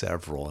get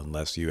several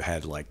unless you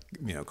had, like,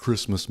 you know,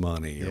 Christmas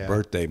money or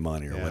birthday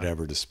money or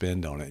whatever to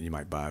spend on it. You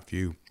might buy a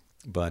few.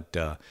 But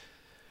the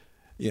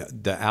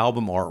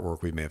album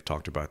artwork, we may have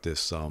talked about this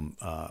some,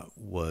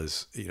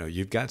 was, you know,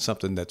 you've got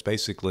something that's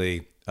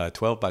basically a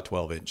 12 by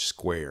 12 inch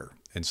square.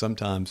 And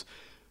sometimes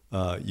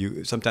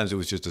it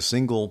was just a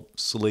single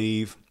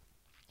sleeve,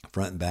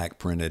 front and back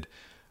printed.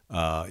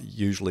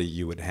 Usually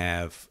you would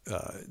have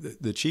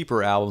the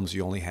cheaper albums,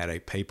 you only had a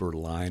paper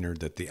liner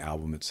that the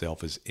album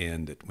itself is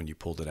in, that when you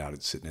pulled it out,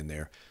 it's sitting in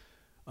there.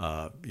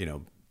 You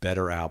know,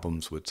 better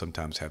albums would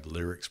sometimes have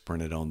lyrics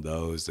printed on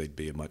those. They'd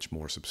be a much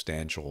more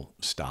substantial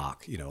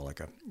stock, like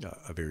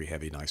a very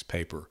heavy, nice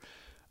paper.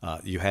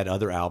 You had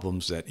other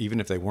albums that, even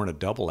if they weren't a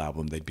double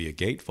album, they'd be a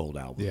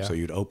gatefold album. Yeah. So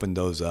you'd open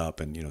those up,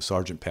 and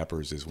Sgt.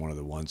 Pepper's is one of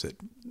the ones that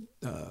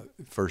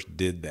first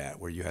did that,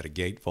 where you had a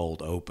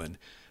gatefold open.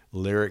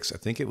 Lyrics, I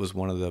think it was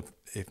one of the,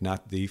 if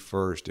not the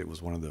first, it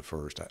was one of the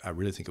first. I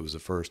really think it was the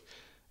first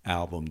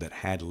album that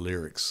had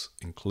lyrics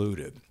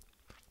included,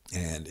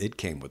 and it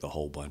came with a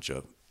whole bunch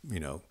of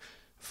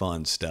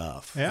fun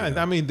stuff. Yeah, and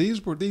I mean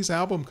these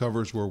album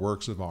covers were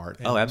works of art.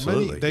 And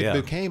absolutely. They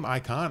became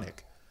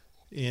iconic.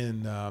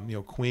 In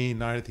Queen,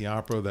 Night at the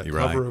Opera, that You're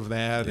cover right. of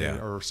that,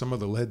 Yeah. or some of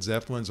the Led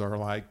Zeppelins are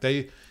like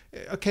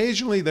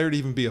occasionally there'd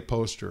even be a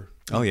poster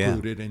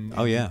included, and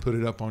you put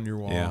it up on your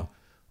wall. Yeah.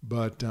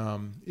 But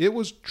it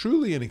was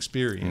truly an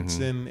experience,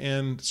 Mm-hmm.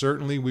 and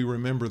certainly we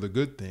remember the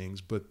good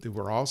things, but there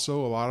were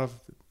also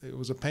it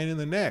was a pain in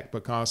the neck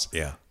because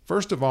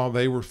first of all,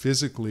 they were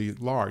physically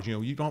large.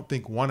 You don't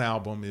think one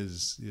album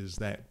is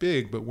that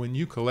big, but when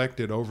you collect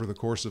it over the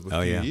course of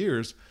a few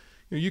years,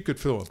 you could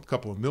fill a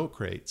couple of milk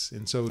crates.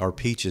 And so, or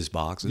Peaches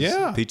boxes,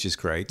 Peaches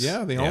crates.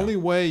 Yeah, the only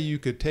way you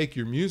could take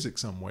your music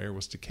somewhere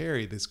was to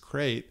carry this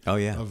crate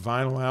of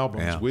vinyl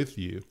albums with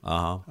you.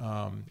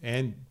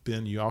 And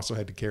then you also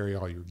had to carry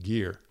all your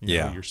gear,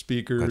 your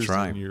speakers, That's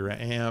right. and your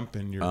amp,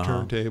 and your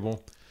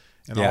turntable.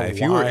 And Yeah, all the if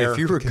you wire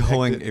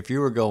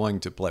were going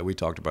to play, we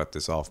talked about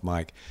this off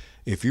mic.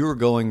 If you were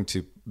going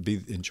to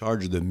be in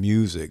charge of the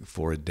music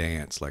for a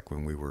dance, like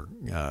when we were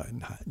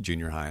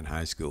junior high and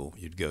high school,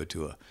 you'd go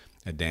to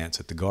a dance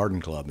at the Garden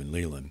Club in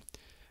Leland,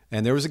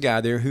 and there was a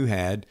guy there who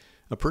had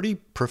a pretty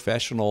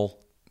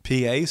professional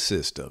PA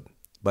system,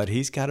 but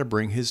he's got to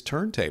bring his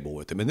turntable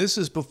with him. And this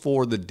is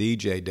before the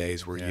DJ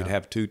days where you'd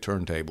have two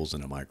turntables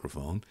and a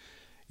microphone.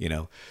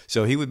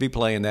 So he would be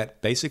playing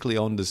that basically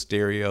on the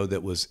stereo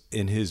that was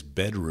in his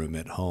bedroom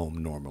at home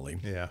normally.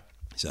 Yeah.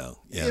 So,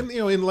 And,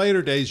 in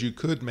later days, you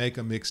could make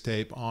a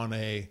mixtape on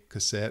a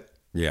cassette.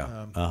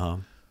 Yeah.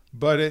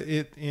 But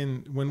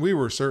when we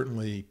were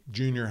certainly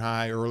junior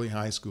high, early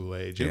high school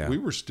age, we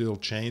were still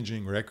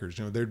changing records.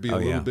 There'd be a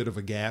little bit of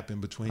a gap in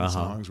between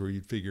songs where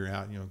you'd figure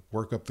out,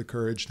 work up the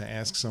courage to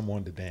ask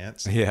someone to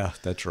dance. Yeah,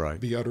 that's right.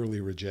 Be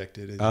utterly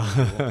rejected as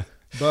usual.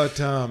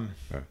 But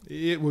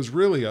it was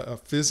really a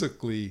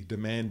physically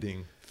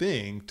demanding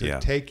thing to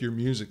take your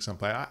music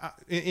someplace.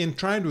 In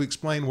trying to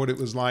explain what it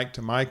was like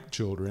to my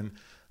children,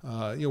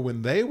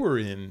 when they were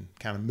in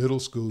kind of middle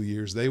school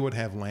years, they would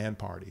have LAN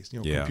parties.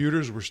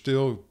 Computers were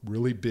still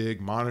really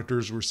big.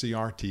 Monitors were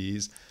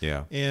CRTs.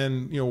 Yeah.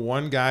 And,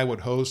 one guy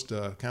would host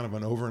a kind of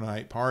an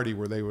overnight party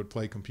where they would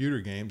play computer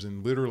games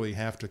and literally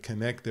have to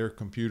connect their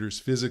computers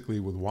physically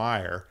with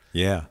wire.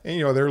 Yeah.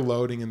 And, they're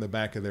loading in the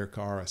back of their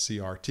car a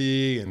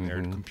CRT and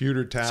their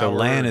computer tower. So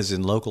LAN is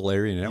in local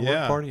area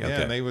network party? Okay.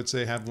 Yeah, and they would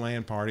have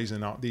LAN parties,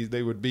 and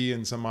they would be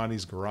in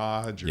somebody's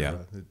garage or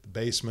the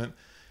basement.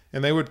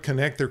 And they would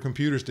connect their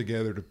computers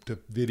together to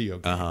video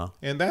game.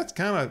 And that's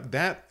kind of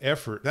that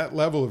effort, that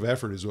level of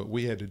effort is what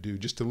we had to do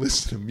just to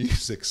listen to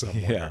music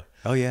somewhere. Yeah.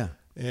 Oh, yeah.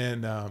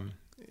 And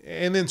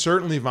then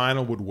certainly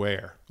vinyl would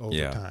wear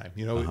over time.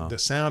 The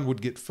sound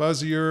would get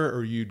fuzzier,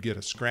 or you'd get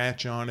a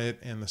scratch on it,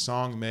 and the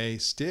song may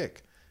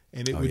stick.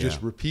 And it would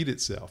just repeat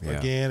itself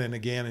again and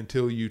again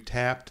until you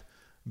tapped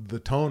the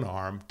tone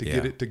arm to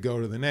get it to go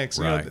to the next.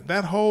 Right.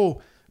 That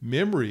whole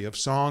memory of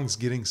songs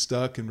getting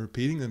stuck and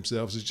repeating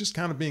themselves is just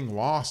kind of being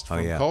lost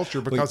from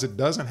culture because it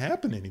doesn't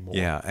happen anymore.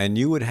 Yeah, and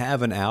you would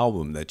have an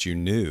album that you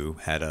knew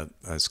had a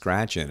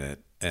scratch in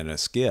it and a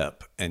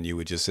skip, and you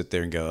would just sit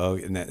there and go,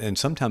 and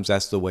sometimes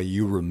that's the way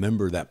you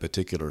remember that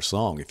particular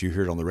song. If you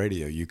hear it on the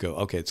radio, you go,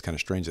 okay, it's kind of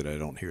strange that I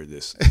don't hear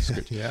this.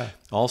 Yeah.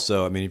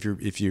 Also, I mean,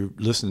 if you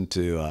listen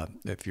to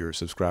if you're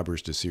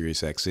subscribers to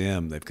Sirius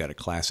XM, they've got a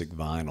classic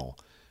vinyl,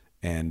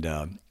 and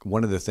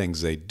one of the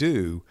things they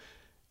do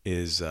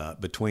is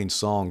between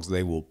songs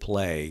they will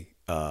play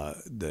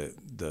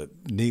the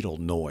needle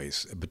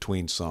noise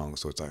between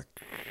songs, so it's like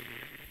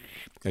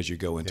as you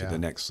go into the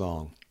next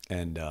song,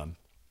 and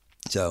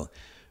so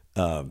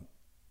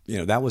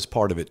that was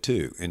part of it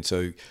too. And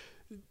so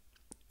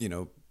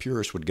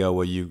purists would go,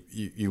 well,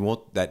 you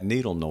want that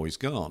needle noise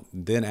gone.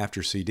 Then after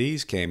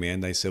CDs came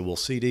in, they said, well,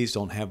 CDs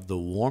don't have the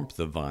warmth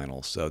of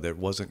vinyl, so there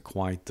wasn't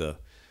quite the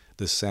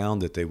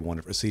sound that they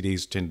wanted.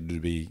 CDs tended to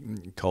be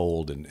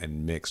cold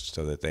and mixed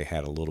so that they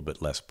had a little bit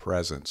less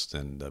presence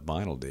than the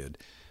vinyl did.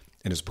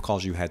 And it's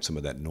because you had some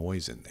of that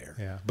noise in there.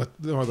 Yeah, but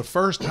the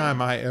first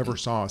time I ever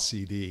saw a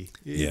CD,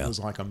 it was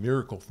like a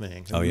miracle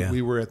thing.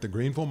 We were at the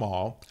Greenville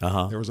Mall.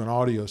 There was an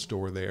audio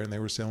store there, and they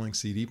were selling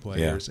CD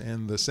players.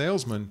 And the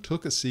salesman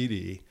took a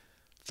CD,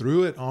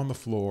 threw it on the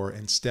floor,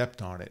 and stepped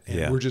on it.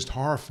 And we're just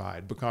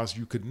horrified because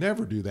you could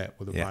never do that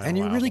with a vinyl and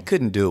you really album.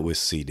 couldn't do it with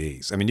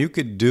CDs. I mean, you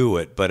could do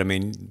it, but I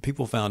mean,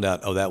 people found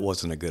out, that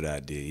wasn't a good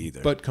idea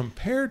either. But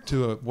compared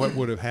to what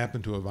would have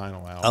happened to a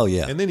vinyl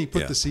album. And then he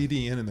put the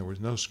CD in, and there was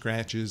no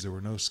scratches, there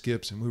were no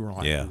skips, and we were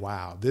like,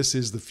 wow, this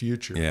is the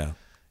future. Yeah.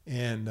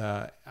 And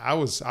I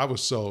was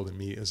sold. And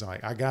me, it was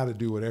like, I got to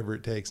do whatever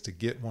it takes to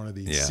get one of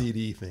these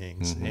CD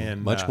things.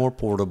 And Much more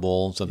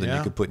portable, something yeah.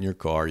 you could put in your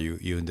car.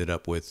 You ended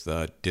up with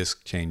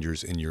disc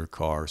changers in your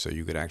car, so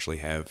you could actually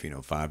have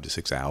 5 to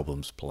 6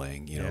 albums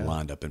playing,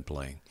 lined up and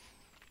playing.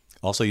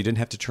 Also, you didn't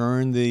have to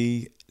turn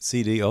the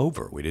CD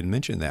over. We didn't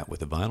mention that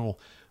with a vinyl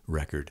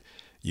record.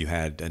 You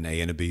had an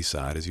A and a B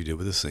side, as you did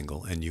with a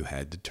single, and you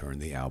had to turn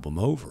the album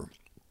over.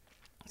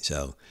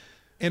 So,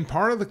 and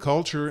part of the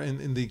culture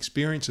and the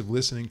experience of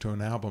listening to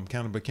an album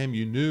kind of became,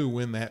 you knew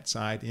when that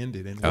side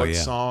ended and what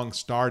song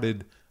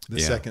started the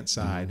second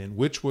side, and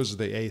which was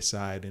the A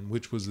side and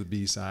which was the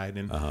B side.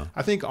 And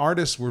I think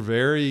artists were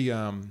very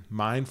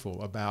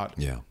mindful about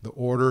the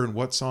order and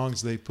what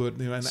songs they put.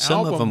 An some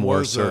album of them were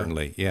was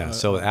certainly,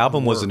 so the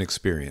album was an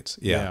experience,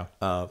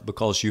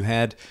 because you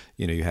had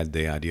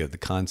the idea of the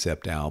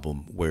concept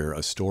album where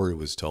a story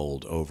was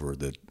told over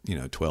the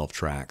 12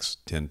 tracks,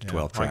 10 to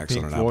 12 tracks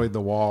Pink on an Floyd, album.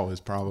 The Wall is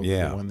probably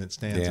the one that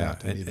stands out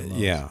to me the most.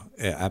 Yeah,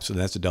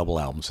 absolutely. That's a double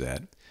album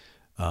set.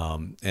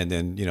 And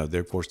then there,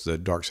 of course, the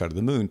Dark Side of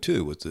the Moon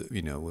too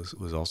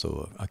was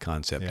also a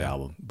concept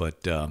album.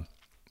 But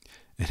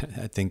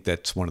I think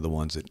that's one of the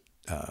ones that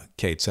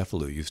Kate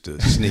Cefalu used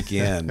to sneak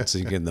in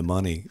the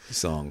Money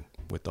song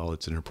with all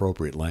its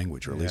inappropriate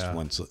language, or at least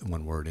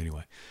one word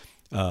anyway.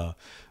 So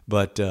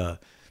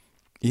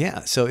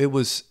it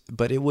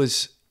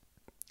was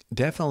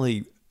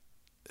definitely.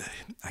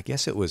 I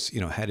guess it was,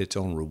 had its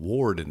own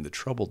reward in the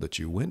trouble that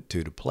you went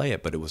to play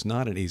it, but it was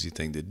not an easy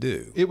thing to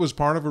do. It was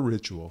part of a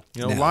ritual.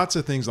 Lots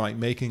of things like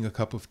making a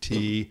cup of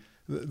tea,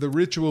 the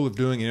ritual of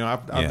doing it.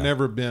 I've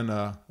never been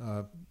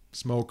a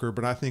smoker,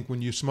 but I think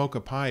when you smoke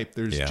a pipe,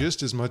 there's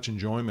just as much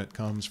enjoyment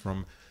comes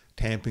from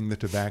tamping the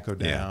tobacco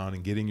down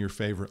and getting your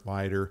favorite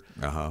lighter.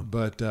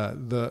 But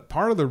the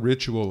part of the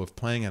ritual of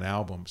playing an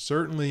album,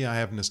 certainly I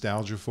have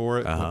nostalgia for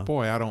it, but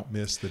boy, I don't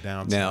miss the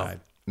downside.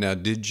 Now,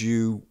 did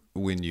you,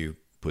 when you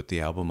put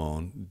the album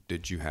on,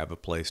 did you have a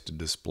place to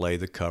display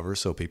the cover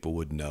so people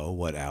would know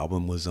what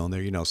album was on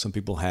there? Some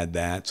people had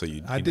that, so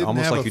you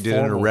almost like you did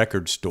in a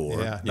record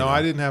store.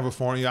 I didn't have a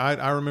form.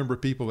 I remember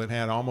people that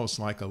had almost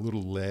like a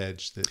little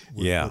ledge that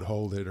would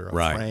hold it, or a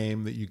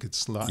frame that you could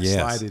slide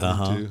it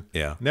into.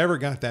 Never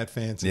got that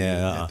fancy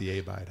at the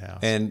Abide House.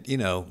 And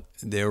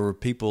there were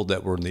people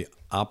that were on the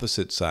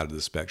opposite side of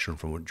the spectrum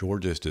from what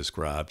George just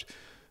described,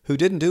 who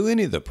didn't do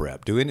any of the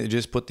prep,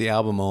 just put the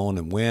album on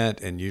and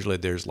went, and usually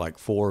there's like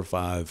 4 or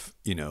 5,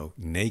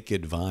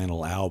 naked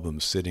vinyl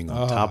albums sitting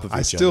on top of each other.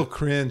 I still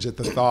cringe at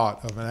the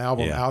thought of an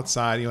album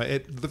outside.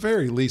 At the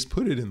very least,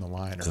 put it in the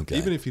liner.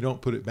 Even if you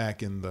don't put it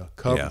back in the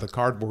cover, the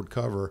cardboard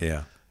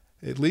cover.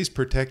 At least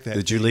protect that.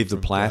 Did you leave the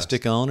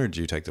plastic on, or did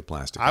you take the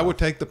plastic off? I would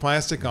take the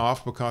plastic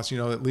off because,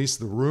 at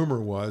least the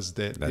rumor was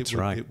that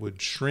it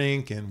would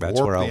shrink and warp the album.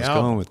 That's where I was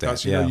going with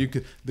that. Because, you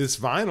could, this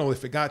vinyl,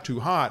 if it got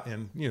too hot,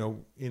 and,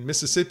 in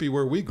Mississippi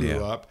where we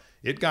grew up,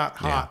 it got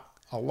hot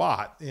a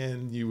lot,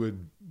 and you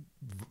would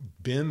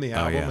bend the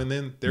album, and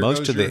then there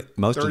goes your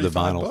most of the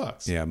vinyl.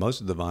 $35. Yeah,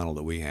 most of the vinyl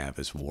that we have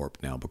is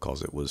warped now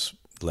because it was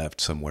left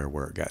somewhere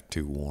where it got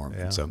too warm.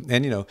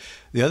 And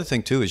the other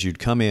thing too is you'd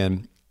come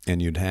in and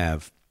you'd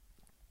have,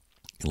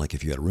 like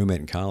if you had a roommate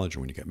in college or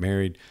when you got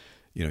married,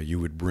 you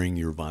would bring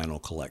your vinyl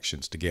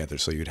collections together.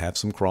 So you'd have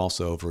some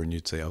crossover and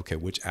you'd say, okay,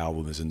 which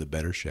album is in the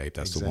better shape?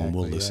 That's the one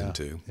we'll listen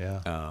to.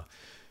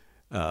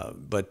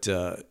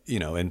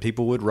 And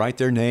people would write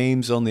their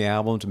names on the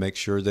album to make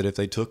sure that if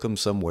they took them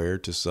somewhere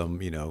to some,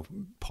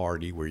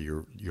 party where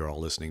you're all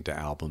listening to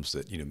albums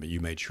that,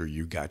 you made sure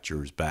you got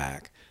yours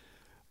back.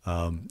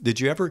 Did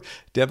you ever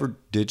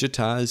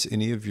digitize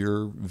any of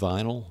your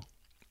vinyl?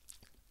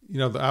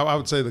 I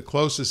would say the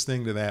closest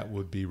thing to that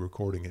would be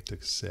recording it to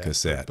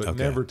cassette, but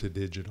never to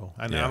digital.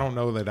 And I don't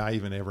know that I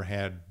even ever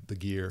had the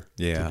gear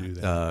to do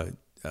that.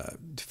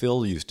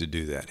 Phil used to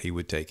do that. He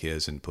would take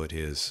his and put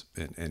his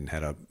and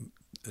had a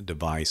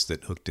device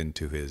that hooked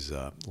into his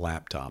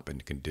laptop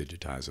and can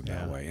digitize them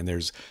that way. And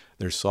there's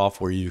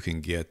software you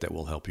can get that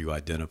will help you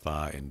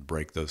identify and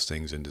break those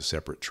things into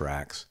separate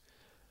tracks.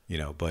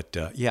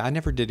 I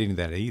never did any of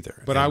that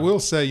either. But I will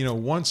say,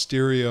 once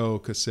stereo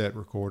cassette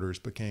recorders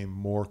became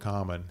more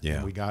common,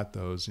 and we got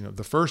those,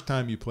 the first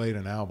time you played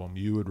an album,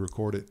 you would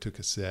record it to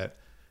cassette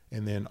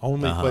and then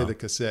only play the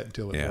cassette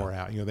until it wore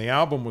out. The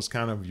album was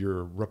kind of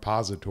your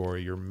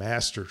repository, your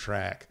master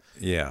track.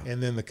 Yeah.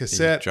 And then the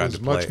cassette was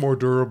much more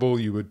durable.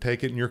 You would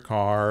take it in your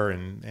car,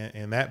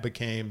 and that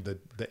became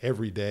the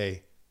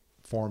everyday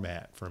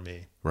format for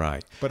me.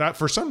 Right. But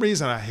for some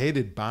reason, I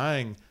hated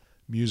buying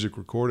music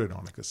recorded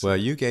on a cassette. Well,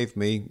 you gave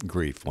me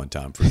grief one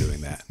time for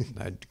doing that.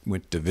 I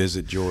went to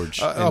visit George.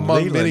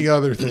 Among many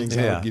other things,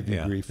 I would give you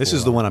grief This for.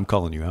 is the one I'm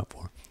calling you out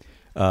for.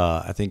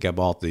 I think I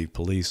bought the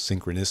Police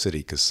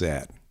Synchronicity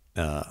cassette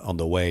on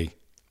the way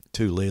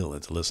to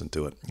Leland to listen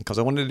to it because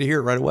I wanted to hear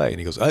it right away. And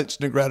he goes,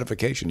 "Instant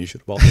gratification. You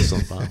should have bought this on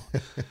vinyl."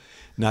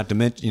 Not to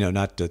mention,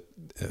 not to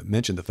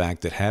mentioned the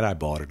fact that had I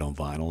bought it on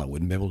vinyl, I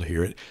wouldn't be able to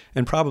hear it,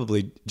 and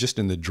probably just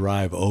in the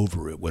drive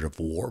over, it would have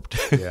warped.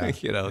 Yeah,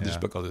 just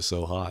because it's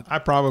so hot. I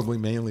probably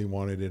mainly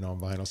wanted it on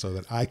vinyl so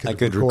that I could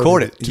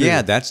record it. too.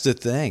 Yeah, that's the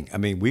thing. I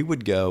mean, we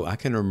would go. I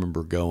can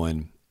remember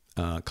going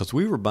because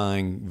we were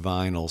buying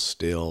vinyl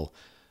still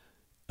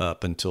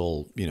up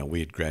until we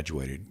had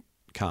graduated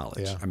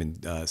college. Yeah. I mean,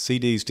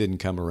 CDs didn't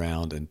come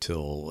around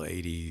until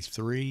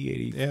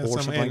 83, 84,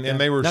 something like that. And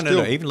they were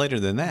no, even later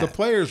than that. The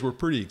players were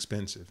pretty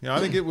expensive. I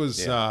think it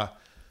was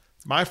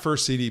my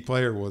first CD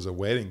player was a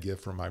wedding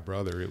gift from my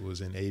brother. It was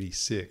in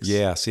 86.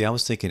 Yeah, see, I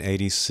was thinking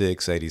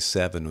 86,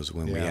 87 was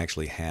when we Yeah.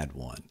 actually had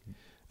one.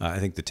 I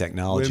think the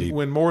technology...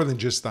 When more than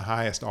just the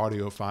highest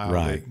audiophile,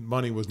 Right.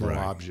 money was no Right.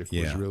 object,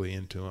 Yeah. was really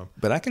into them.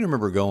 But I can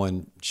remember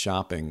going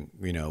shopping,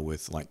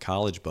 with like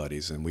college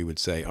buddies, and we would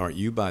say, all right,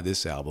 you buy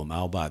this album,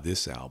 I'll buy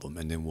this album,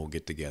 and then we'll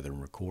get together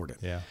and record it.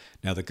 Yeah.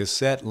 Now, the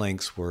cassette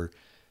links were,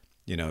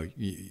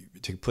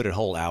 to put a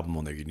whole album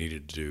on there, you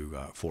needed to do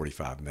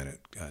 45-minute,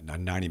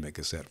 90-minute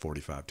cassette,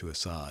 45 to a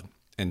side.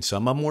 And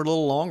some of them were a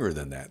little longer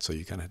than that. So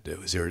you kind of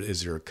do,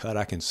 is there a cut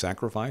I can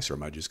sacrifice, or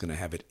am I just going to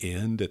have it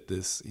end at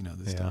this,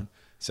 this time?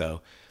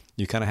 So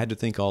you kind of had to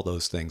think all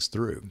those things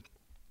through.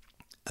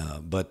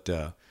 But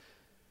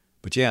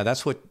yeah,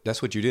 that's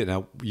what you did.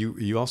 Now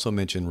you also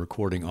mentioned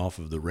recording off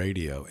of the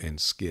radio and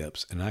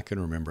skips, and I can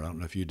remember. I don't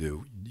know if you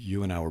do.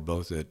 You and I were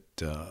both at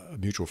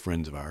mutual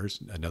friends of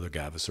ours, another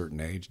guy of a certain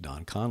age,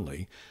 Don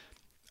Conley,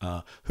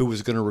 who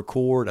was going to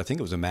record. I think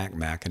it was a Mac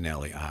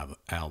McAnally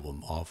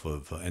album off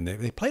of, and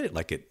they played it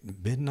like at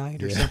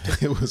midnight or something.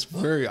 It was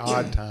very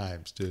odd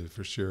times too,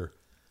 for sure.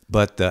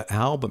 But the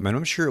album, and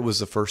I'm sure it was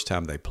the first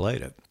time they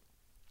played it.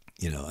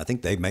 I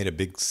think they made a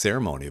big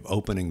ceremony of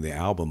opening the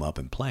album up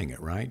and playing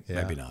it, right?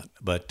 Yeah. Maybe not.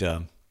 But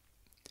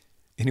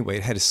anyway,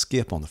 it had a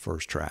skip on the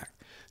first track.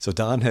 So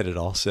Don had it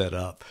all set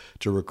up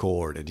to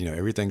record, and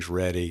everything's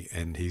ready,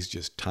 and he's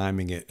just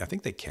timing it. I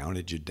think they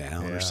counted you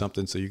down or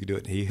something so you could do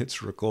it. And he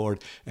hits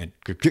record, and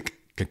and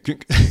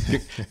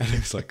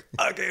it's like,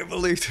 I can't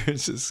believe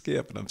there's a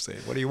skip. And I'm saying,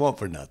 what do you want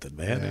for nothing,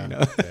 man?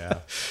 Yeah.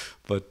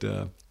 But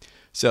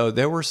so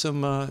there were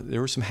some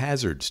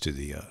hazards to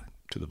the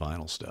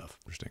vinyl stuff.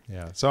 Interesting.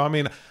 Yeah. So, I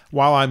mean,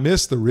 while I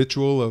miss the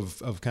ritual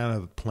of kind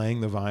of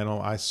playing the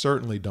vinyl, I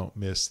certainly don't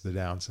miss the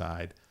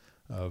downside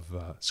of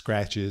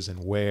scratches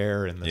and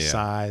wear and the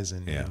size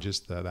and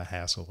just the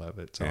hassle of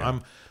it. So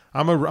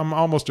I'm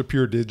almost a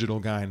pure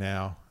digital guy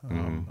now.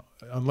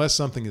 Unless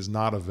something is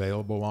not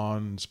available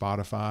on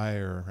Spotify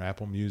or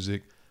Apple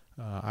Music,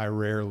 I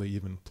rarely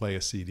even play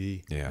a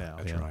CD. Yeah,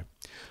 that's right.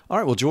 All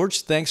right. Well,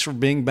 George, thanks for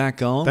being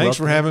back on. Thanks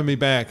for having me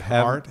back,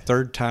 Art.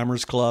 Third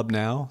Timers Club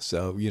now.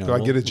 So, Do I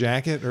get a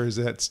jacket, or is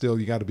that still,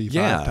 you got to be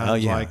five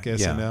times like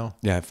SNL?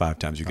 Yeah, 5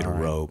 times. You get a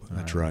robe.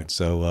 That's right.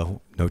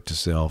 So, note to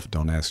self,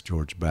 don't ask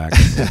George back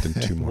more than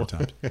 2 more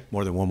times.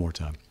 More than 1 more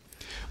time.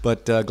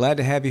 But glad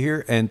to have you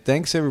here. And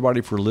thanks,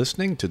 everybody, for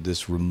listening to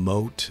this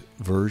remote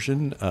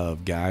version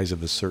of Guys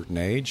of a Certain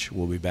Age.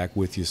 We'll be back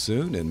with you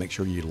soon. And make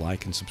sure you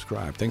like and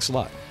subscribe. Thanks a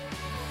lot.